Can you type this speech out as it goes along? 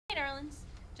Hey darlings,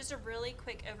 just a really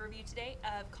quick overview today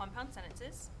of compound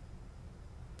sentences.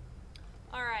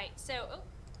 Alright, so, oh,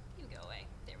 you go away,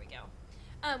 there we go.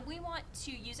 We want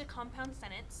to use a compound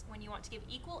sentence when you want to give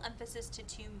equal emphasis to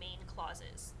two main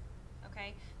clauses,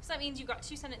 okay? So that means you've got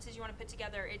two sentences you want to put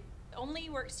together. It only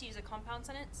works to use a compound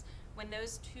sentence when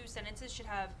those two sentences should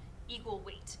have equal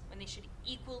weight, when they should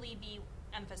equally be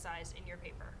emphasized in your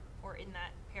paper or in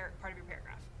that part of your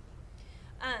paragraph.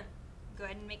 Go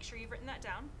ahead and make sure you've written that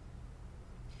down.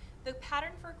 The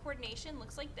pattern for coordination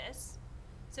looks like this.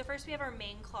 So first we have our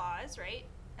main clause, right?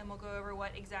 And we'll go over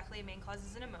what exactly a main clause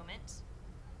is in a moment.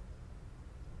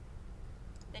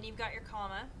 Then you've got your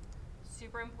comma,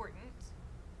 super important.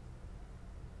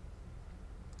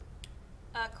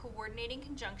 A coordinating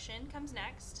conjunction comes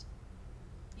next.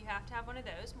 You have to have one of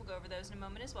those. We'll go over those in a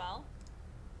moment as well.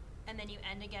 And then you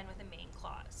end again with a main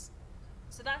clause.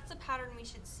 So that's the pattern we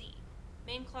should see.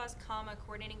 Main clause, comma,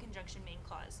 coordinating conjunction, main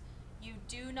clause. You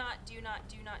do not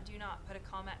put a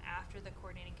comma after the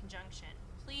coordinating conjunction.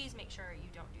 Please make sure you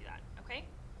don't do that, okay?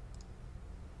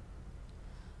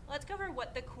 Let's cover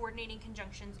what the coordinating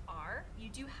conjunctions are. You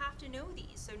do have to know these,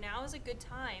 so now is a good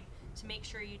time to make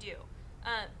sure you do.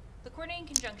 The coordinating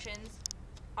conjunctions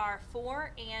are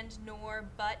for, and, nor,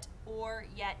 but, or,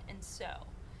 yet, and so.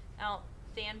 Now,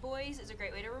 fanboys is a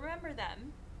great way to remember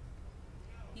them.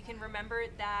 You can remember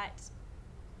that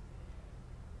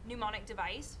mnemonic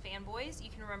device, fanboys. You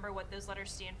can remember what those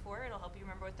letters stand for. It'll help you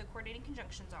remember what the coordinating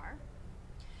conjunctions are.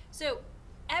 So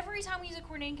every time we use a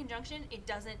coordinating conjunction, it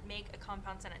doesn't make a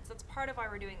compound sentence. That's part of why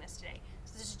we're doing this today.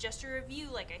 So this is just a review,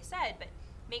 like I said, but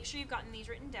make sure you've gotten these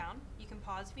written down. You can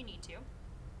pause if you need to.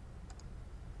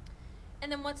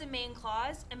 And then what's a main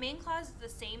clause? A main clause is the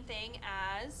same thing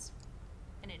as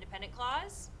an independent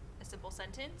clause, a simple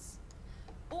sentence,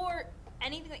 or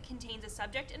anything that contains a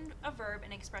subject and a verb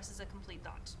and expresses a complete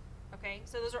thought, okay?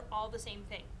 So those are all the same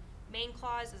thing. Main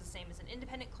clause is the same as an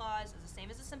independent clause, is the same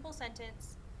as a simple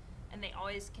sentence, and they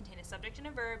always contain a subject and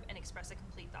a verb and express a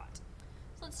complete thought.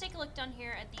 So let's take a look down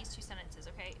here at these two sentences,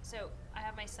 okay? So I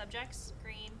have my subjects,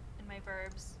 green, and my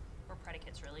verbs, or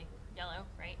predicates really, yellow,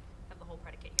 right? I have the whole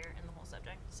predicate here and the whole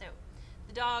subject. So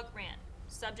the dog ran.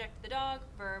 Subject, the dog,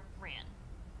 verb, ran.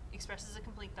 Expresses a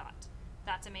complete thought.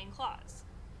 That's a main clause.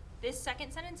 This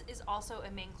second sentence is also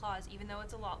a main clause, even though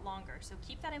it's a lot longer, so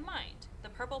keep that in mind. The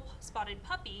purple spotted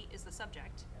puppy is the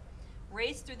subject.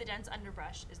 Raced through the dense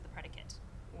underbrush is the predicate,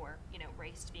 or,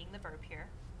 raced being the verb here.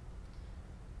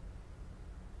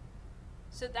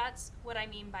 So that's what I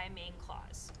mean by a main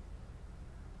clause.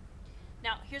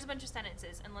 Now, here's a bunch of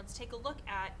sentences, and let's take a look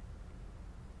at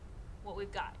what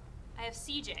we've got. I have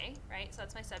CJ, right? So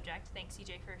that's my subject. Thanks,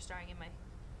 CJ, for starring in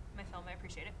my film. I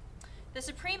appreciate it. The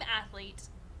supreme athlete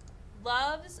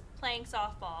loves playing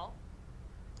softball,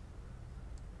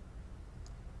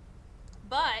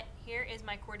 but here is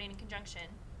my coordinating conjunction,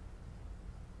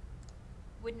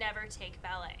 would never take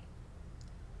ballet.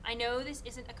 I know this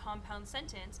isn't a compound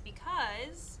sentence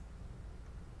because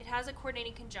it has a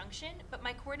coordinating conjunction, but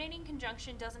my coordinating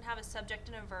conjunction doesn't have a subject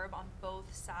and a verb on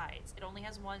both sides. It only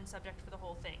has one subject for the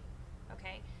whole thing,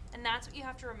 okay? And that's what you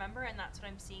have to remember, and that's what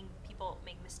I'm seeing people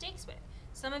make mistakes with.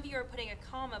 Some of you are putting a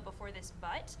comma before this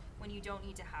but when you don't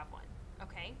need to have one,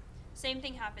 okay? Same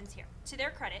thing happens here. To their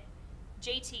credit,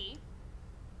 JT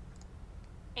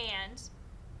and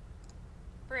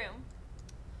Broom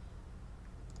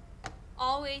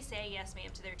always say yes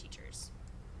ma'am to their teachers,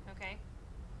 okay?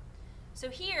 So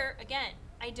here, again,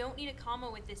 I don't need a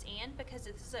comma with this and because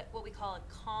this is what we call a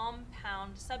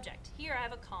compound subject. Here I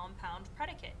have a compound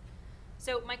predicate.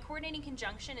 So my coordinating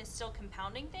conjunction is still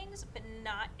compounding things, but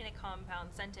not in a compound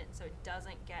sentence, so it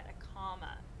doesn't get a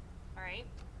comma, all right?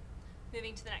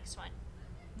 Moving to the next one.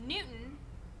 Newton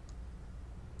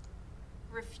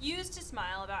refused to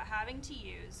smile about having to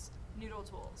use noodle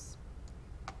tools.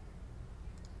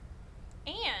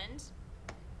 And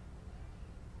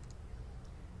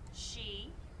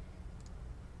she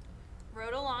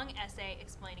wrote a long essay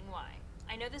explaining why.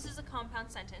 I know this is a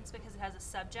compound sentence because it has a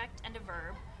subject and a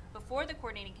verb before the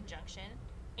coordinating conjunction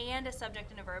and a subject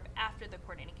and a verb after the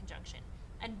coordinating conjunction.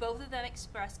 And both of them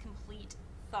express complete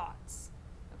thoughts,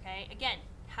 okay? Again,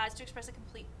 has to express a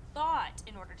complete thought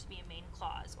in order to be a main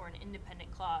clause or an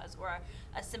independent clause or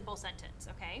a simple sentence,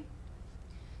 okay?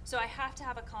 So I have to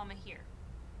have a comma here.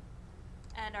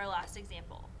 And our last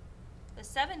example. The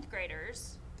 7th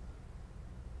graders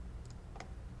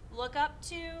look up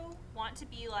to, want to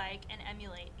be like, and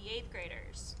emulate the 8th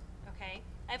graders, okay?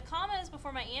 I have commas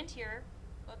before my and here,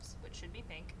 whoops, which should be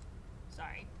pink,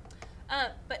 sorry,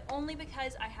 but only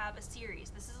because I have a series.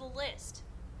 This is a list.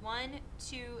 1,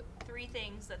 2, 3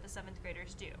 things that the 7th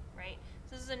graders do, right?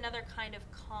 So this is another kind of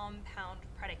compound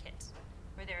predicate,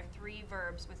 where there are 3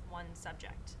 verbs with 1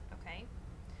 subject, okay?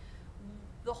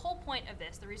 The whole point of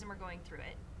this, the reason we're going through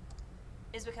it,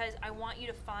 is because I want you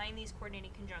to find these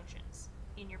coordinating conjunctions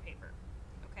in your paper,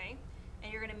 okay?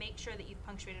 And you're gonna make sure that you've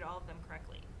punctuated all of them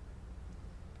correctly.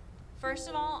 First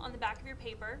of all, on the back of your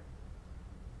paper,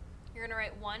 you're gonna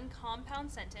write 1 compound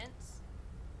sentence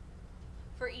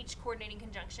for each coordinating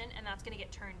conjunction, and that's gonna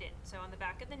get turned in. So on the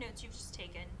back of the notes you've just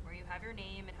taken, where you have your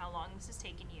name and how long this has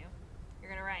taken you, you're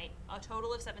gonna write a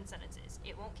total of 7 sentences.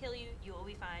 It won't kill you, you will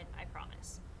be fine, I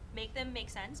promise. Make them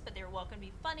make sense, but they're welcome to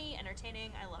be funny,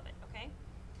 entertaining, I love it, okay?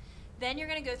 Then you're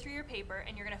gonna go through your paper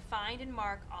and you're gonna find and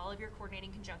mark all of your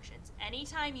coordinating conjunctions.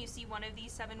 Anytime you see one of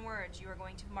these 7 words, you are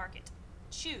going to mark it.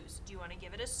 Choose. Do you wanna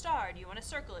give it a star? Do you wanna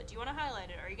circle it? Do you wanna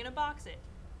highlight it? Are you gonna box it?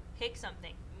 Pick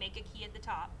something. Make a key at the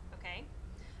top, okay?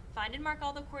 Find and mark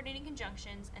all the coordinating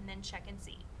conjunctions and then check and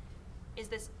see. Is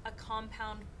this a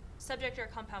compound subject or a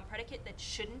compound predicate that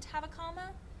shouldn't have a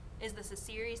comma? Is this a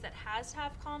series that has to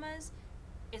have commas?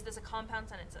 Is this a compound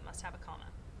sentence that must have a comma?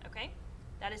 Okay?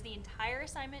 That is the entire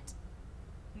assignment.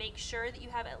 Make sure that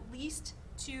you have at least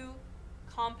 2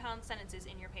 compound sentences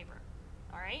in your paper.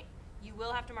 All right? You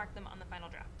will have to mark them on the final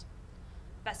draft.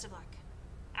 Best of luck.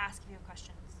 Ask if you have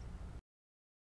questions.